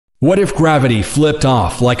What if gravity flipped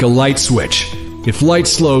off like a light switch? If light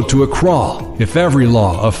slowed to a crawl? If every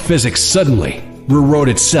law of physics suddenly rewrote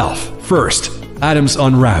itself? First, atoms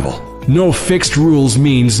unravel. No fixed rules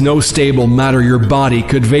means no stable matter. Your body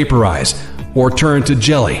could vaporize or turn to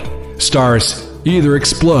jelly. Stars either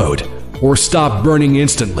explode or stop burning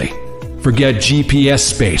instantly. Forget GPS,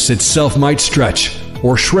 space itself might stretch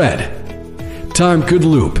or shred. Time could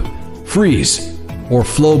loop, freeze, or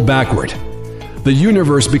flow backward. The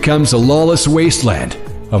universe becomes a lawless wasteland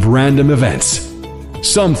of random events.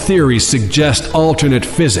 Some theories suggest alternate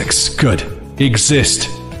physics could exist,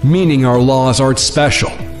 meaning our laws aren't special.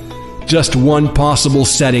 Just one possible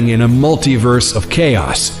setting in a multiverse of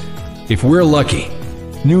chaos. If we're lucky,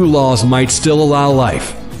 new laws might still allow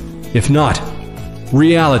life. If not,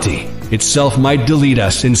 reality itself might delete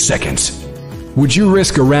us in seconds. Would you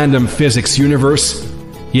risk a random physics universe?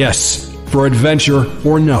 Yes, for adventure,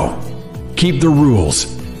 or no? Keep the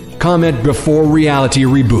rules. Comment before reality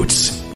reboots.